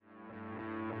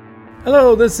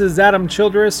Hello, this is Adam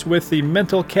Childress with the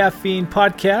Mental Caffeine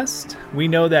Podcast. We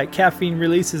know that caffeine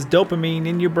releases dopamine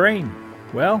in your brain.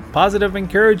 Well, positive,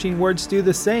 encouraging words do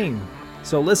the same.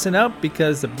 So listen up,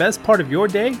 because the best part of your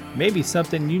day may be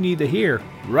something you need to hear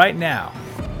right now.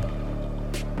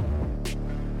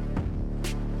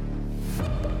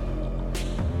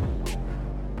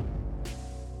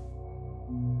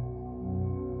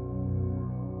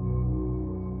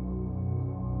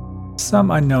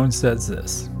 Some unknown says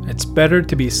this: it's better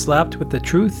to be slapped with the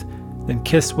truth than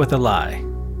kissed with a lie.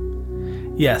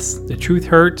 Yes, the truth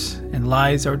hurts and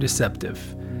lies are deceptive,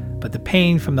 but the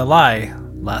pain from the lie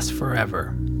lasts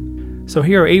forever. So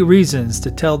here are 8 reasons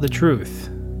to tell the truth.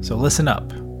 So listen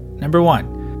up. Number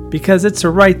 1, because it's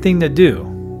the right thing to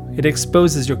do. It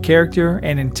exposes your character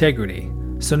and integrity,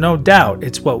 so no doubt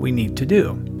it's what we need to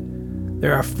do.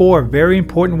 There are 4 very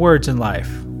important words in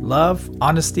life: love,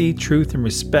 honesty, truth, and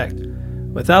respect.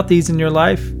 Without these in your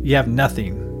life, you have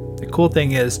nothing. The cool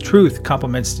thing is, truth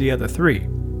complements the other 3.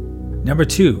 Number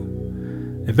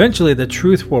 2, eventually the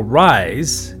truth will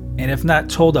rise, and if not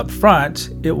told up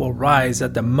front, it will rise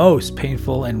at the most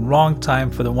painful and wrong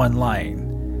time for the one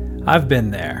lying. I've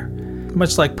been there.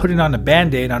 Much like putting on a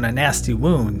band-aid on a nasty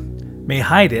wound, may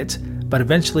hide it, but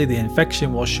eventually the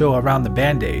infection will show around the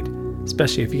band-aid,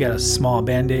 especially if you got a small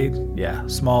band-aid,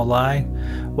 small lie.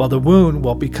 Well, the wound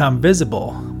will become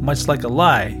visible. Much like a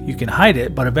lie, you can hide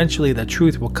it, but eventually the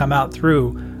truth will come out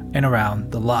through and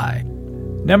around the lie.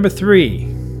 Number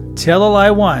 3, tell a lie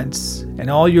once and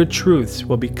all your truths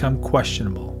will become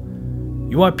questionable.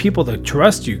 You want people to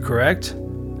trust you, correct?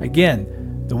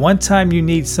 Again, the one time you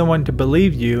need someone to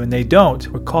believe you and they don't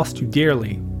will cost you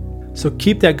dearly. So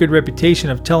keep that good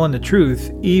reputation of telling the truth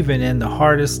even in the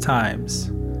hardest times.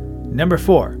 Number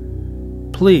 4,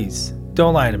 please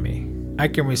don't lie to me. I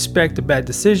can respect a bad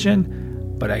decision,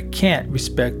 but I can't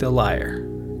respect a liar.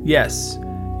 Yes,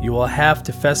 you will have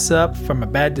to fess up from a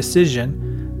bad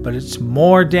decision, but it's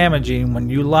more damaging when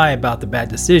you lie about the bad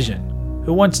decision.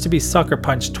 Who wants to be sucker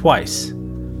punched twice?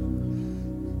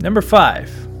 Number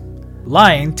 5,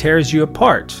 lying tears you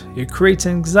apart. It creates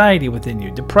anxiety within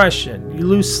you, depression, you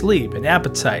lose sleep and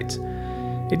appetite.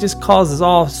 It just causes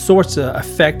all sorts of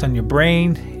effect on your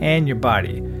brain and your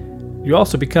body. You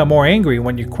also become more angry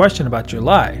when you question about your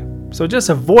lie. So just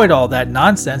avoid all that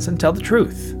nonsense and tell the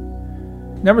truth.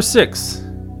 Number 6,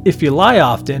 if you lie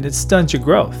often, it stunts your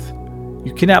growth.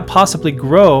 You cannot possibly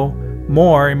grow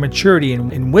more in maturity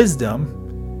and in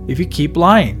wisdom if you keep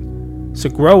lying. So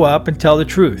grow up and tell the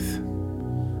truth.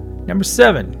 Number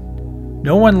 7,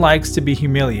 no one likes to be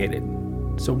humiliated.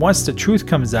 So once the truth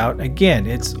comes out, again,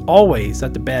 it's always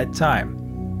at the bad time.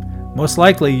 Most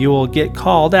likely you will get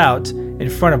called out in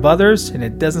front of others, and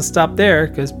it doesn't stop there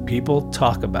because people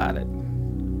talk about it.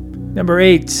 Number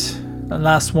 8, and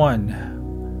last one,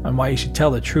 on why you should tell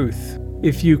the truth.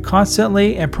 If you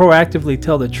constantly and proactively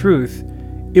tell the truth,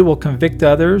 it will convict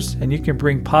others and you can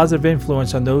bring positive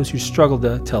influence on those who struggle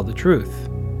to tell the truth.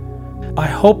 I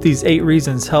hope these 8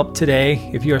 reasons help today.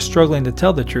 If you are struggling to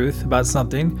tell the truth about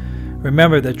something,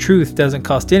 remember the truth doesn't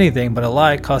cost anything, but a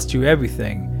lie costs you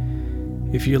everything.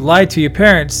 If you lied to your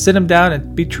parents, sit them down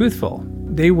and be truthful.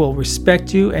 They will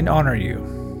respect you and honor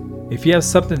you. If you have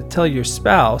something to tell your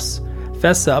spouse,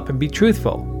 fess up and be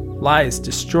truthful. Lies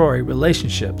destroy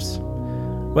relationships.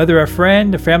 Whether a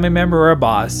friend, a family member, or a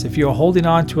boss, if you are holding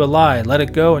on to a lie, let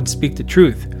it go and speak the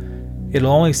truth.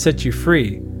 It'll only set you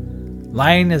free.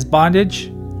 Lying is bondage,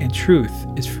 and truth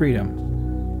is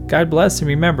freedom. God bless, and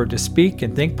remember to speak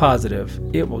and think positive.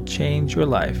 It will change your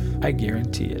life. I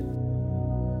guarantee it.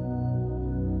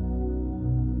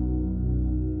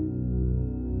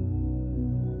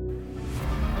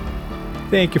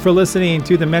 Thank you for listening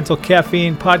to the Mental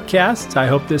Caffeine Podcast. I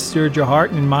hope this stirred your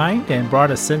heart and mind and brought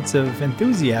a sense of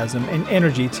enthusiasm and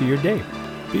energy to your day.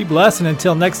 Be blessed, and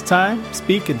until next time,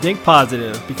 speak and think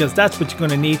positive, because that's what you're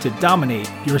going to need to dominate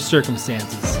your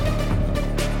circumstances.